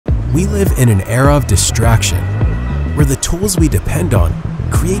We live in an era of distraction, where the tools we depend on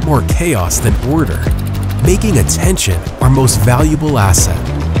create more chaos than order, making attention our most valuable asset.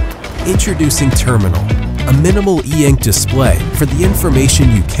 Introducing Terminal, a minimal e-ink display for the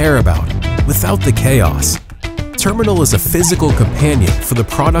information you care about without the chaos. Terminal is a physical companion for the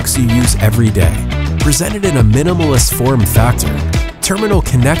products you use every day. Presented in a minimalist form factor, Terminal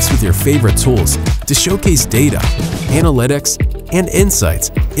connects with your favorite tools to showcase data, analytics, and insights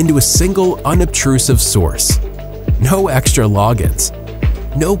into a single unobtrusive source. No extra logins,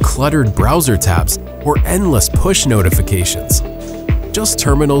 no cluttered browser tabs or endless push notifications. Just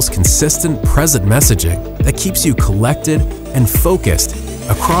Terminal's consistent present messaging that keeps you collected and focused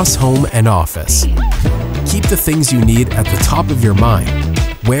across home and office. Keep the things you need at the top of your mind,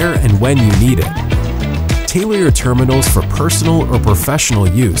 where and when you need it. Tailor your terminals for personal or professional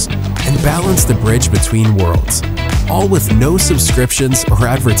use and balance the bridge between worlds, all with no subscriptions or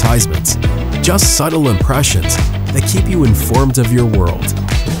advertisements, just subtle impressions that keep you informed of your world.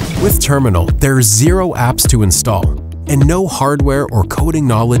 With Terminal, there are 0 apps to install and no hardware or coding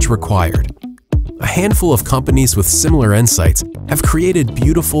knowledge required. A handful of companies with similar insights have created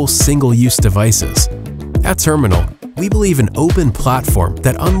beautiful single-use devices. At Terminal, we believe an open platform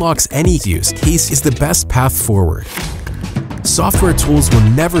that unlocks any use case is the best path forward. Software tools will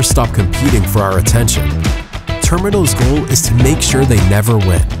never stop competing for our attention. Terminal's goal is to make sure they never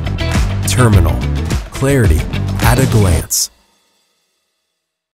win. Terminal. Clarity at a glance.